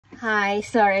Hi,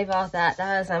 sorry about that.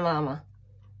 That was my mama.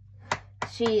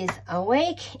 She's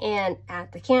awake and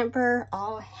at the camper,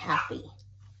 all happy.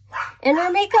 And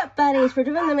our makeup buddies, we're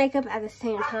doing the makeup at the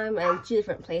same time in 2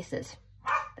 different places.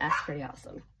 That's pretty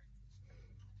awesome.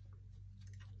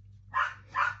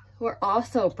 We're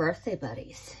also birthday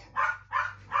buddies.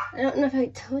 I don't know if I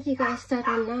told you guys that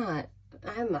or not.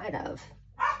 I might have.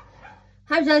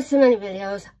 I've done so many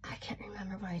videos, I can't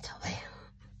remember what I told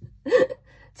you.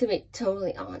 To be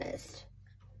totally honest.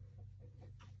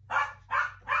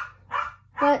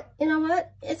 But you know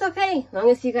what? It's okay. As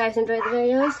long as you guys enjoy the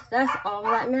videos, that's all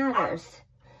that matters.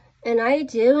 And I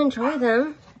do enjoy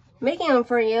them, making them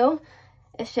for you.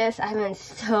 It's just I've been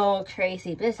so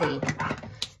crazy busy.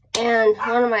 And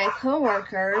one of my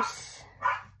coworkers,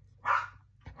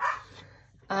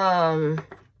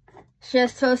 she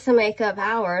was supposed to make up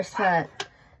hours, but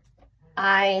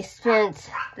I spent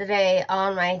the day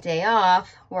on my day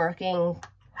off working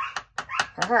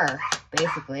for her,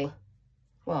 basically.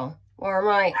 Well, or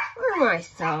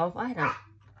myself. I don't.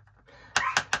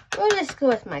 We'll just go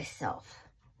with myself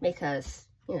because,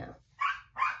 you know,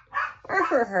 or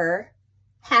for her,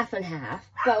 half and half,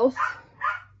 both.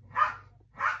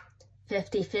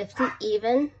 50-50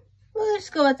 even. We'll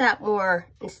just go with that more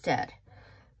instead.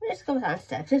 We'll just go with that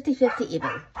instead. 50-50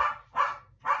 even.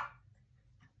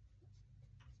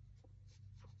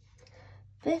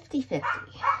 50-50.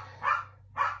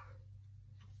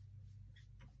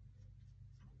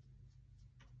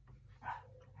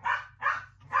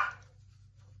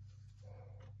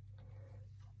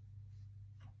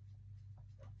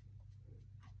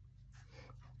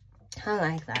 I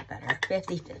like that better.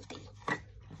 50-50.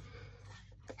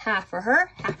 Half for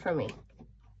her, half for me.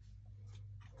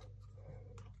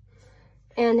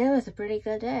 And it was a pretty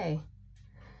good day.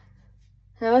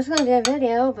 I was going to do a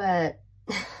video, but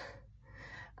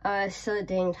I was so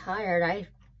dang tired, I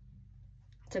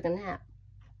took a nap.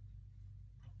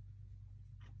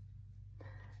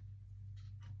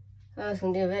 I was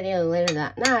going to do a video later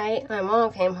that night. My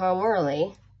mom came home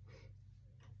early.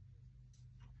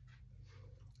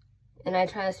 And I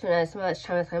try to spend as much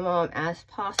time with my mom as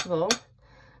possible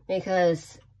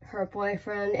because her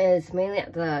boyfriend is mainly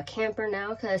at the camper now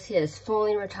because he is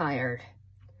fully retired.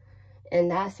 And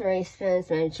that's where he spends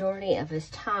the majority of his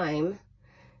time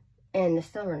in the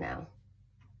summer now.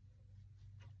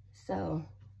 So,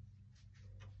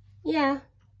 yeah.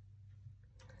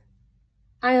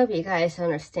 I hope you guys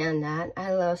understand that.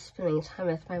 I love spending time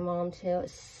with my mom too.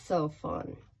 It's so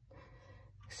fun.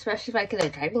 Especially if I get a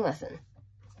driving lesson.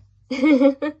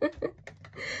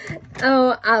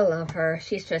 Oh, I love her.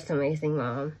 She's just an amazing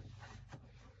mom.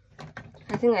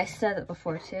 I think I said it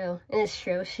before too. And it's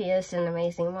true. She is an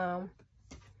amazing mom.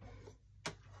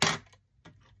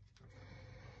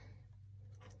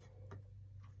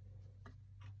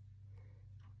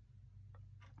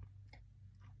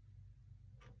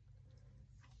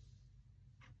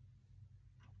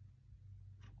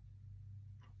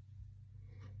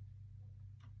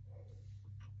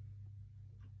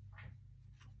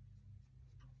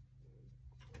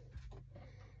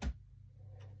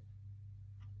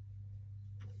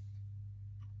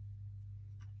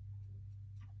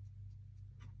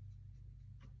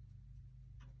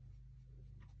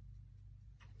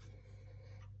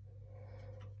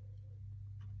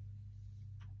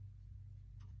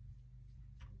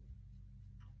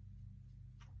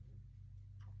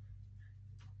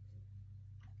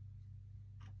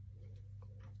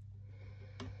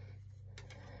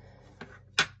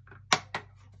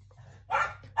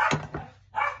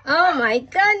 Oh my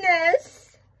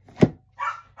goodness!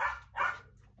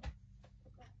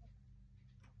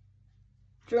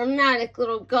 Dramatic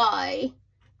little guy.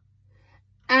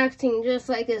 Acting just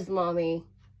like his mommy.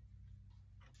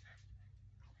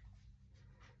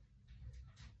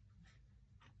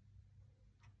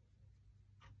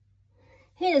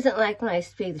 He doesn't like when I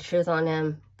speak the truth on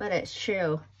him, but it's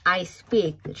true. I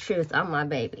speak the truth on my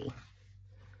baby.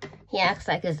 He acts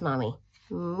like his mommy.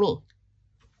 Me.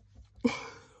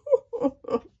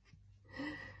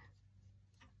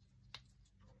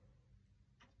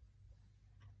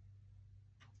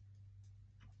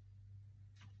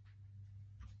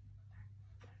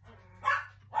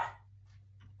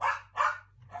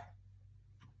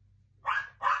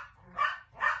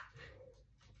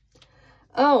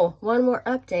 Oh, one more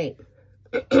update.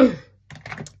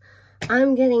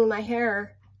 I'm getting my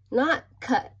hair not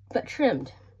cut, but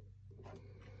trimmed.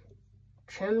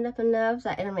 Trimmed up enough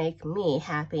that it'll make me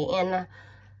happy. And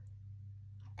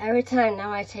every time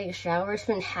now I take a shower, it's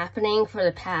been happening for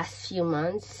the past few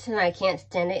months, and I can't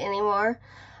stand it anymore.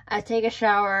 I take a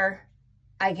shower,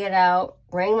 I get out,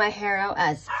 bring my hair out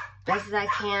as best as I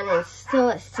can, and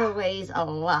it still weighs a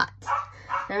lot.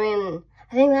 I mean,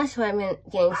 I think that's why I've been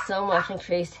getting so much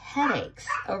increased headaches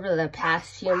over the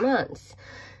past few months.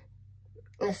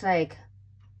 It's like,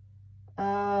 why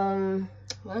am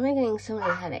I getting so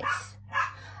many headaches?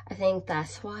 I think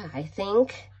that's why. I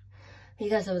think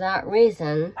because of that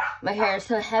reason, my hair is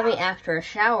so heavy after a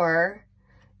shower,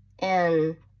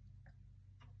 and,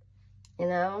 you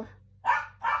know,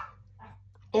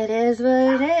 it is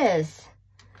what it is.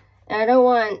 And I don't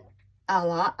want a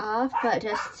lot off, but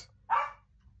just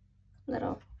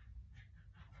little.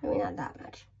 Maybe not that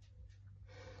much.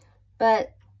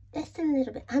 But just a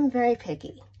little bit. I'm very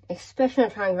picky, especially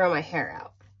when I'm trying to grow my hair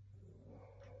out.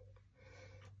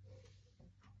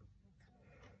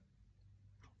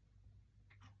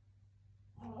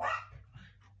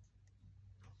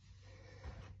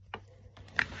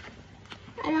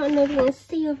 I don't know if you can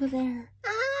see over there.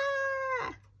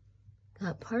 Ah!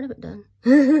 Got part of it done.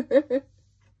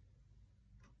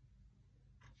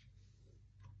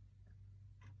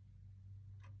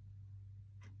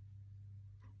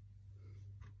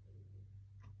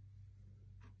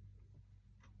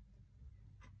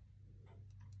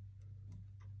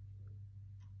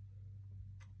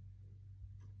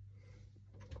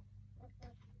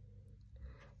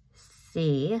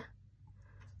 See,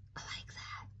 I like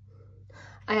that.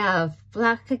 I have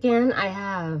black again, I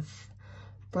have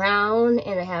brown,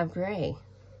 and I have gray.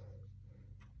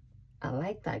 I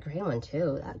like that gray one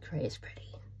too. That gray is pretty.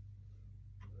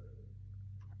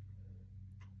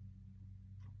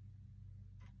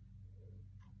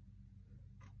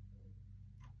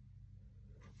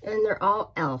 And they're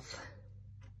all e.l.f.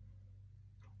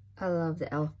 I love the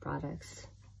e.l.f. products.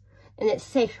 And it's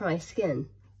safe for my skin.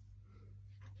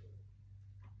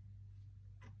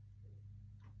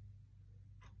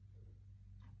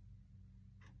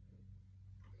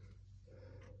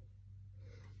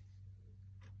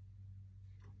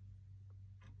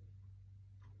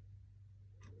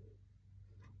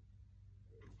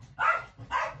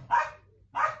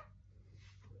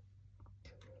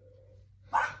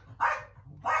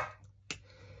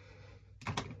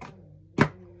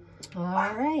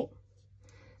 All right.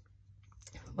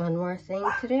 One more thing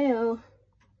to do.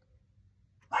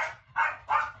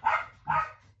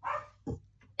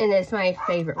 And it's my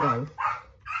favorite one.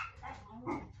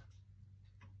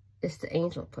 It's the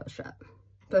angel push-up.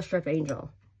 Push-up angel.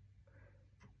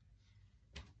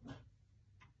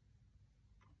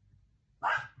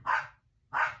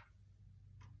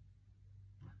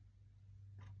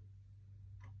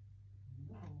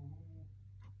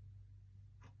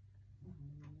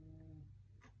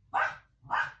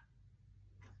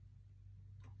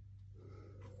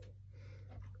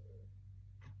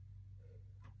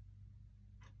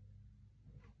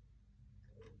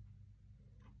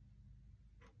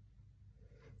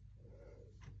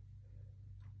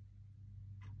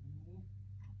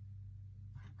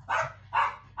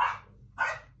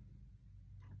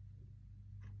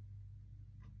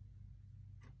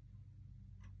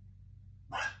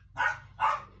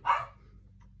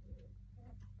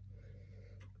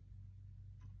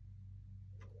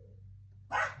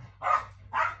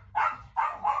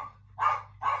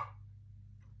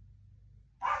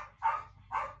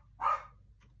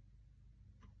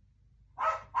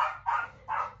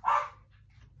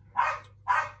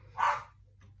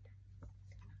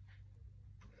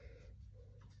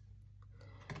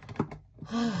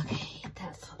 Okay,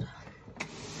 that's all done.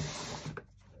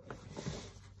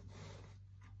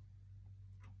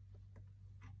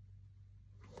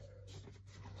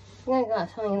 I got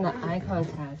something in the eye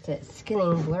contact. It's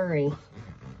getting blurry.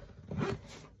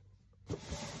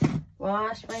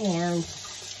 Wash my hands.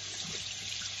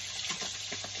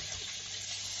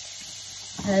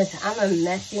 Because I'm a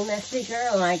messy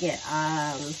girl, and I get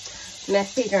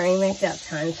messy during makeup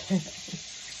time.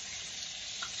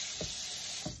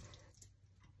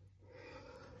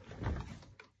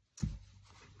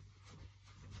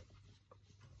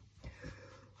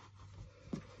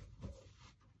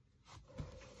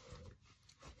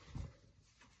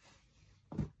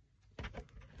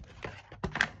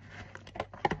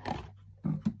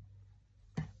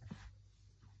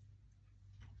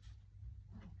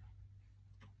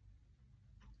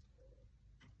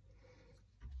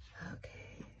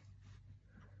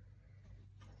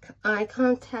 Eye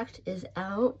contact is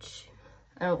out.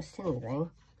 I don't see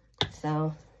anything,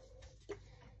 so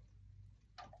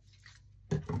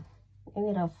maybe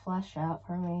it'll flush out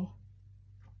for me.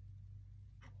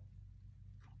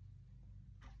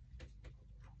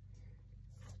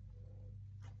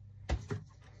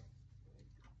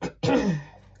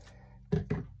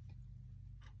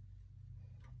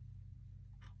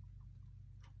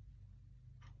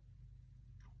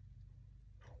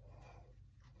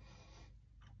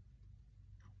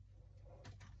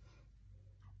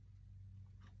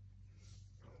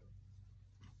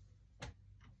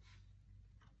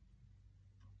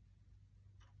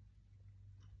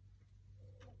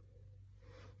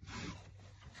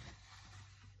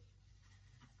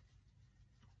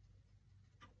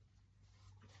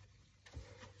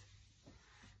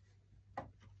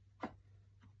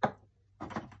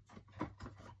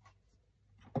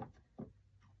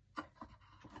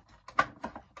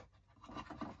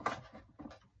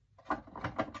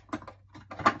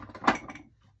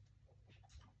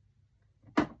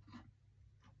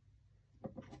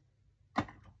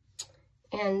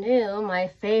 and do my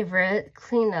favorite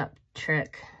cleanup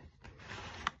trick.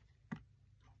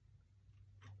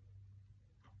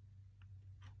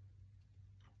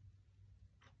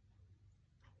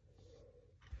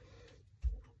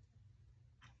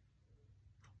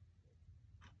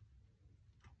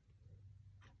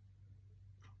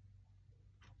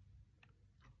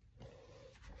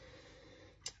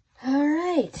 All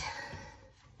right.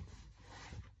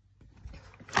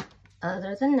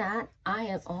 Other than that, I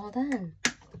am all done.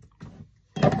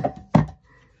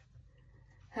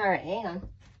 All right, hang on.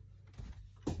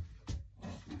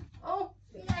 Oh,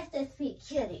 you guys just be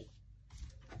kitty.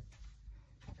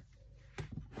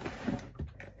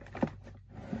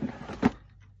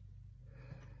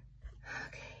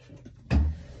 Okay.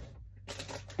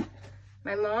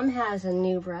 My mom has a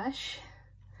new brush,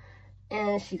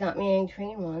 and she got me a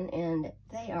green one, and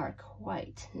they are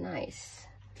quite nice.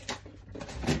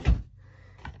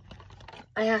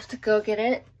 I have to go get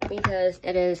it because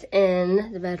it is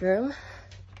in the bedroom,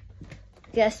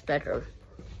 guest bedroom.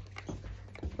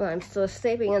 Well, I'm still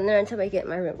sleeping in there until I get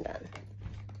my room done.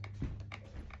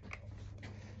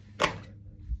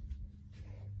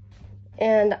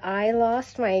 And I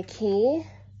lost my key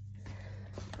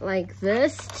like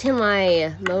this to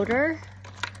my motor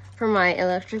for my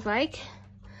electric bike.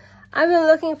 I've been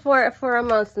looking for it for a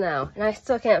month now, and I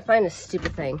still can't find this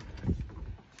stupid thing.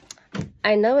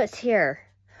 I know it's here.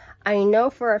 I know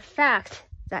for a fact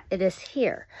that it is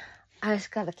here. I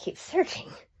just gotta keep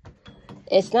searching.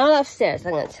 It's not upstairs.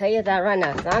 I'm gonna tell you that right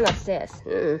now. It's not upstairs.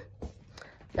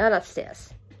 Not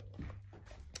upstairs.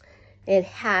 It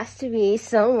has to be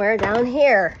somewhere down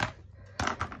here.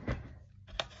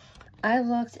 I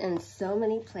looked in so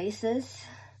many places,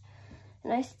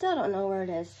 and I still don't know where it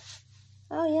is.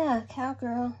 Oh yeah,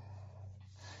 cowgirl.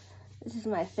 This is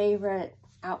my favorite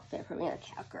outfit for being a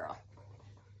cowgirl.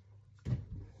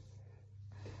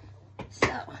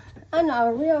 So, I'm not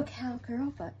a real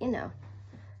cowgirl, but you know,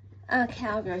 a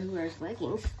cowgirl who wears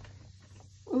leggings.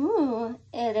 Ooh,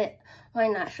 edit. Why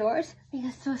not shorts?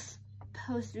 Because it's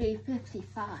supposed to be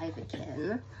 55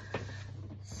 again.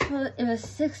 So it was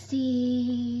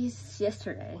 60s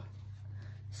yesterday.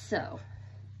 So,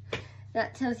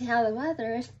 that tells you how the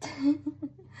weather is.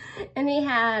 And we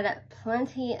had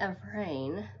plenty of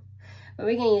rain, but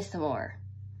we can use some more.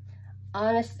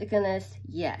 Honest to goodness,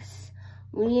 yes.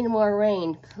 We need more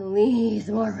rain. Please,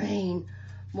 more rain.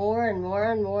 More and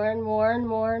more and more and more and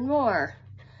more and more.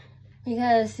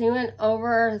 Because we went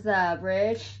over the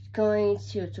bridge going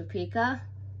to Topeka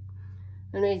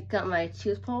when we got my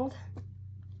tooth pulled.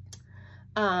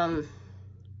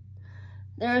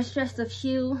 There's just a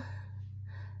few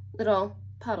little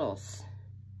puddles.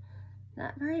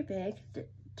 Not very big,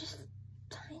 just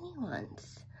tiny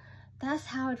ones. That's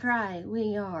how dry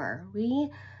we are. We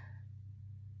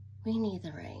need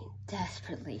the rain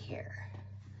desperately here.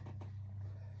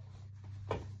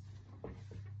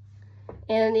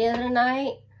 And the other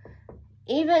night,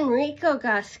 even Rico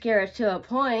got scared to a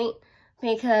point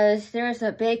because there's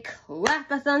a big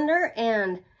clap of thunder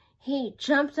and he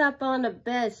jumped up on the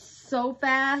bed so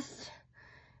fast,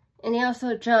 and he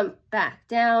also jumped back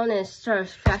down and started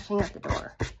scratching at the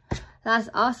door. That's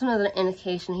also another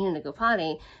indication he needed to go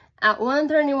potty. At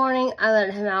 1:30 in the morning, I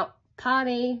let him out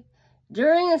potty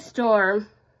during a storm.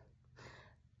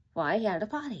 Why? He had a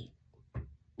potty.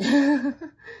 Yeah.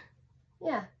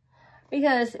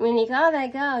 Because when you gotta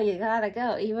go, you gotta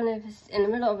go, even if it's in the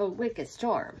middle of a wicked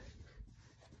storm.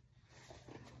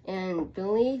 And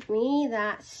believe me,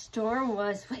 that storm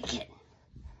was wicked.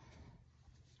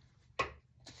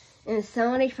 And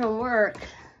somebody from work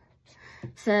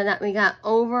said that we got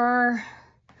over,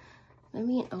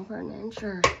 maybe over an inch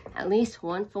or at least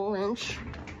 1 full inch.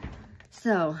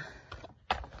 So,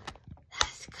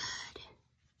 that's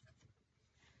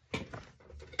good.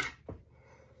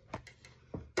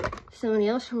 Somebody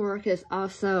else from work is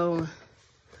also,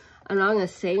 I'm not going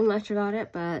to say much about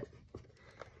it, but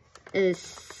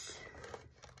is,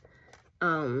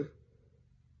 no,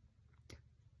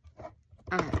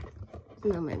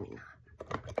 maybe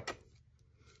not.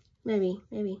 Maybe.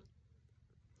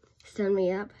 Send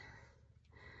me up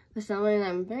with someone, and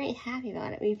I'm very happy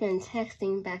about it. We've been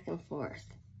texting back and forth.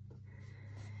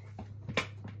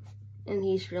 And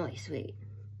he's really sweet.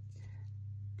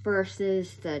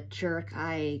 Versus the jerk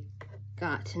I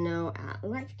got to know at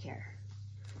Life Care.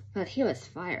 But he was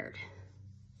fired.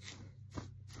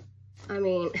 I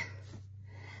mean,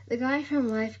 the guy from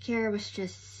Life Care was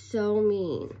just so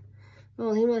mean.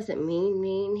 Well, he wasn't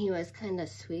mean. He was kind of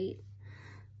sweet.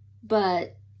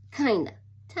 But kind of.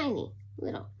 Tiny.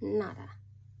 Little. Nada.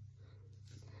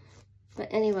 But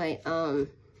anyway,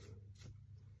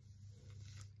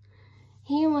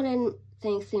 he wanted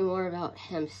things to be more about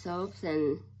himself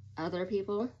than other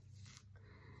people.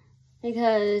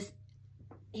 Because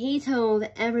he told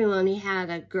everyone he had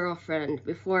a girlfriend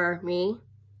before me.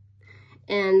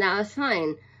 And that was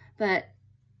fine. But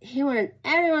he wanted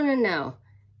everyone to know.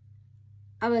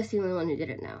 I was the only one who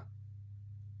didn't know.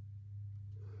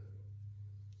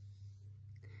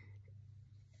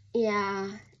 Yeah,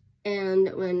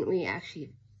 and when we actually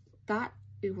thought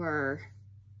we were,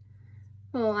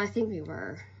 well, I think we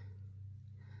were.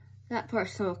 That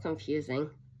part's so confusing.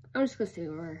 I'm just gonna say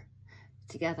we were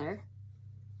together.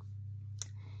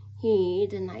 He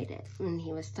denied it when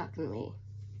he was talking to me.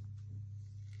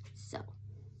 So,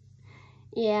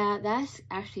 yeah, that's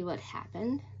actually what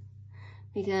happened.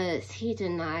 Because he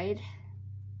denied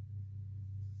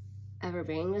ever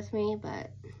being with me,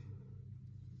 but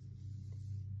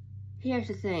here's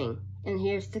the thing, and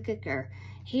here's the kicker.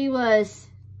 He was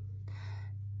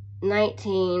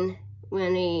 19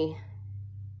 when he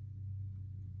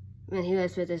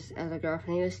was with his other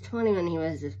girlfriend. He was 20 when he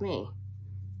was with me.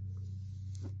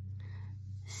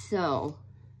 So,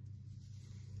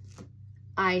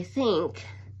 I think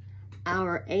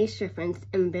our age difference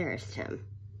embarrassed him.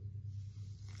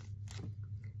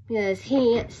 Because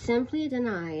he simply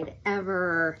denied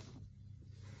ever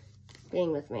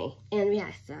being with me. And we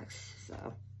had sex,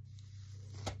 so.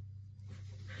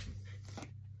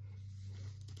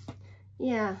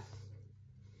 Yeah.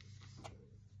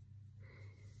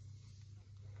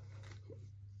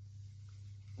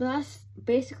 But that's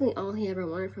basically all he ever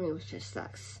wanted from me, was just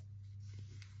sex.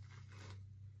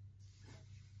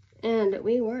 And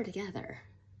we were together.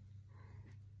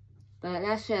 But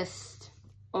that's just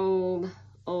old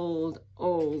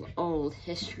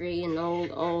history and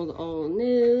old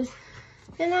news.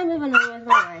 And I'm moving on with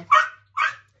my life.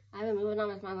 I've been moving on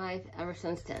with my life ever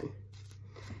since then.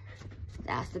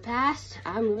 That's the past.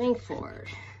 I'm moving forward.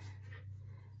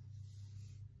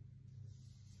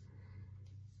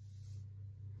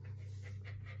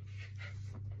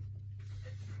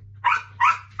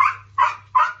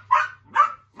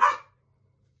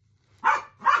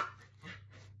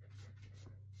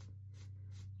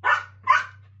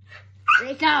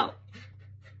 Rico,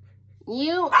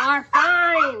 you are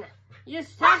fine. You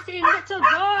sassy little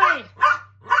boy.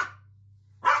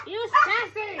 You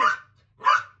sassy.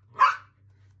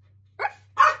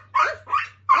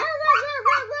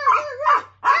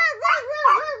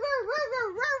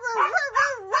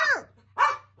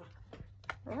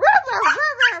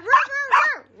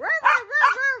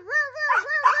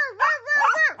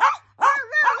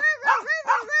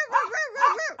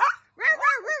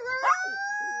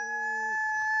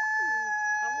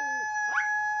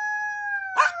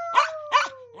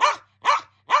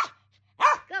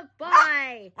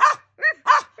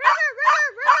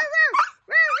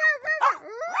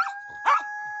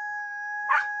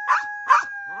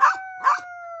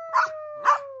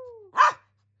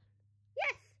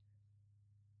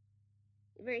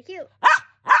 Very cute.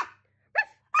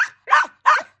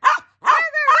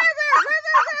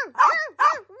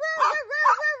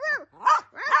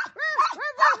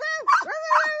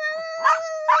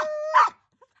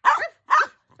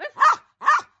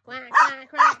 Quack, quack,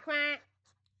 quack, quack.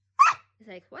 It's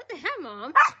like, what the hell,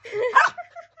 Mom?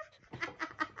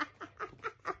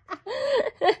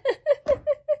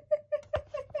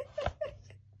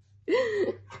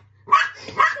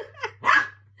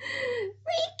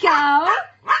 Rico!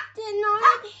 Did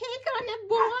not pick on the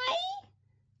boy?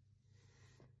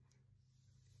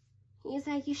 He's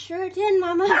like, you sure did,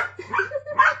 Mama.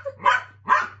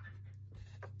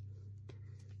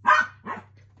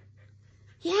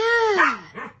 Yeah,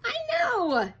 I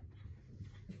know.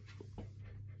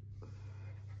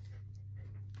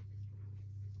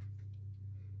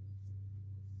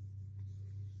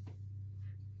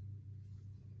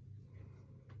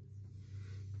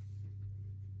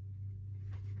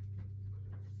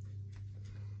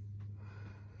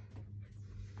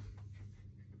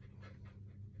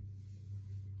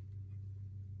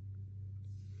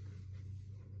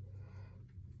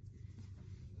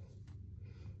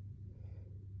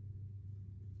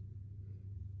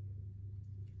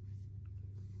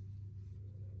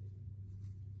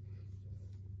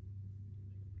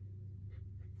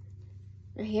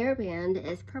 The hairband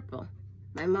is purple,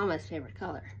 my mama's favorite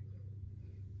color.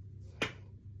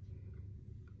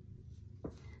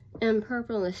 And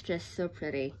purple is just so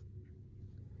pretty.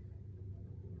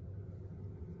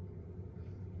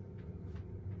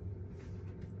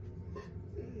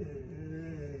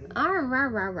 Arr,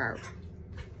 rawr, rawr,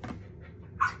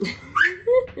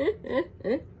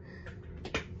 rawr.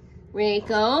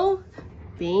 Rico,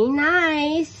 be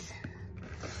nice.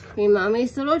 Be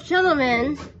mommy's little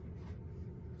gentleman.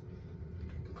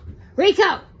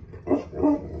 Rico!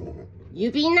 You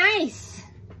be nice.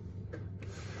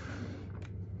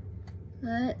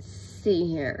 Let's see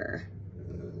here.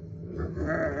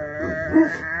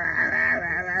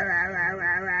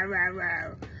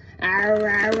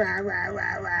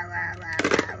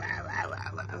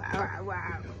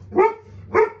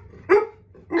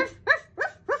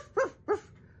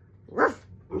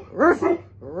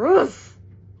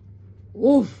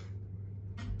 Woof.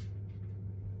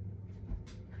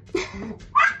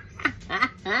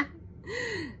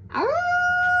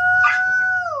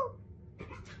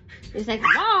 He's like,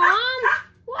 Mom,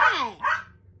 what?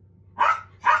 What?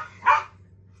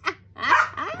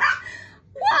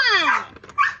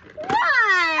 What?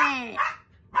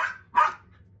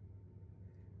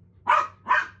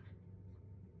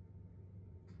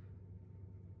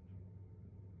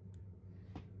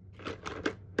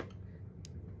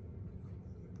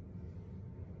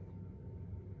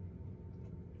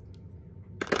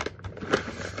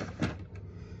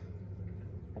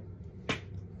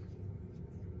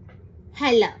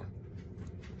 Hello.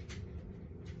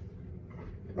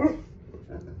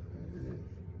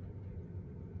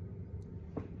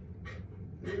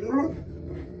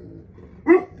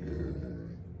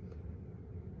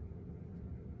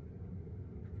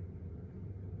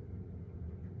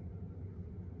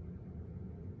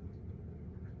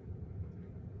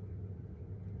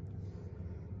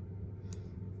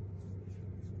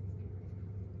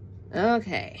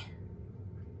 Okay.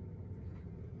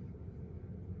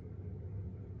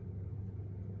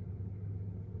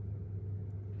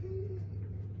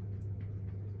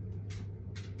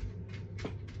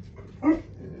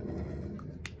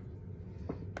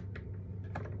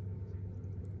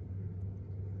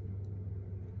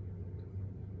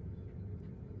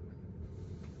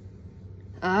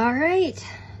 All right,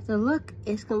 the look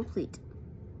is complete.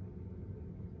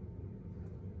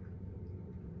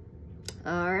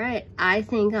 All right, I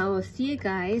think I will see you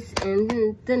guys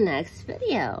in the next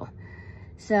video.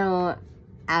 So,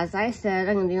 as I said,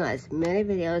 I'm gonna do as many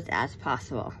videos as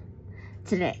possible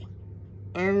today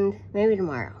and maybe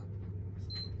tomorrow.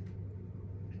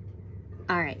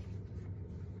 All right,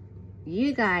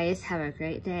 you guys have a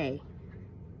great day,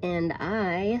 and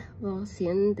I will see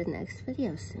you in the next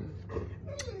video soon.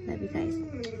 Love you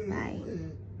guys.